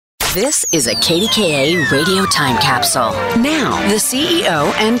This is a KDKA radio time capsule. Now, the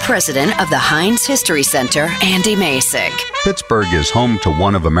CEO and president of the Heinz History Center, Andy Masek. Pittsburgh is home to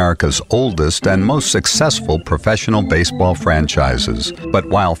one of America's oldest and most successful professional baseball franchises. But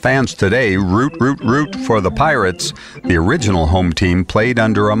while fans today root for the Pirates, the original home team played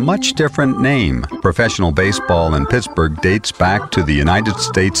under a much different name. Professional baseball in Pittsburgh dates back to the United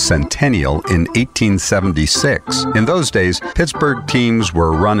States Centennial in 1876. In those days, Pittsburgh teams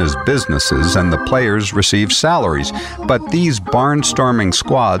were run as businesses and the players received salaries. But these barnstorming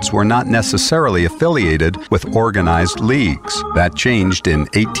squads were not necessarily affiliated with organized leagues. That changed in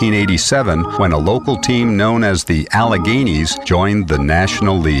 1887 when a local team known as the Alleghenies joined the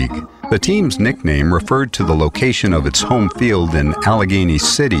National League. The team's nickname referred to the location of its home field in Allegheny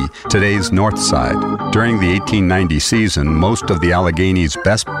City, today's North Side. During the 1890 season, most of the Alleghenies'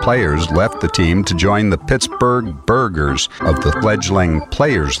 best players left the team to join the Pittsburgh Burghers of the fledgling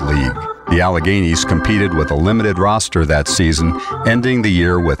Players League. The Alleghenies competed with a limited roster that season, ending the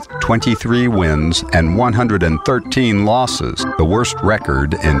year with 23 wins and 113 losses, the worst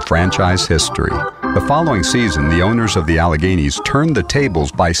record in franchise history. The following season, the owners of the Alleghenies turned the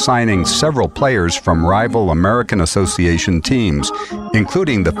tables by signing several players from rival American Association teams,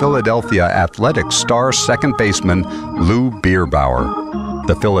 including the Philadelphia Athletics star second baseman Lou Bierbauer.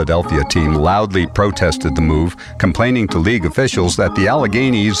 The Philadelphia team loudly protested the move, complaining to league officials that the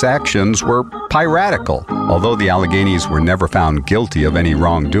Alleghenies' actions were piratical. Although the Alleghenies were never found guilty of any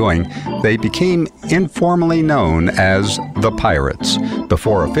wrongdoing, they became informally known as the Pirates,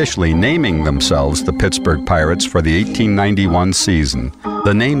 before officially naming themselves the Pittsburgh Pirates for the 1891 season.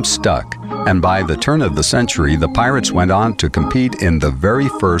 The name stuck, and by the turn of the century, the Pirates went on to compete in the very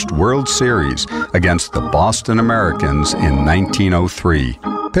first World Series against the Boston Americans in 1903.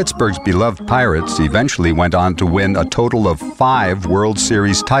 Pittsburgh's beloved Pirates eventually went on to win a total of 5 World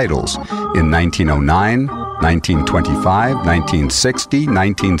Series titles in 1909, 1925, 1960,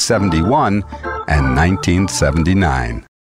 1971, and 1979.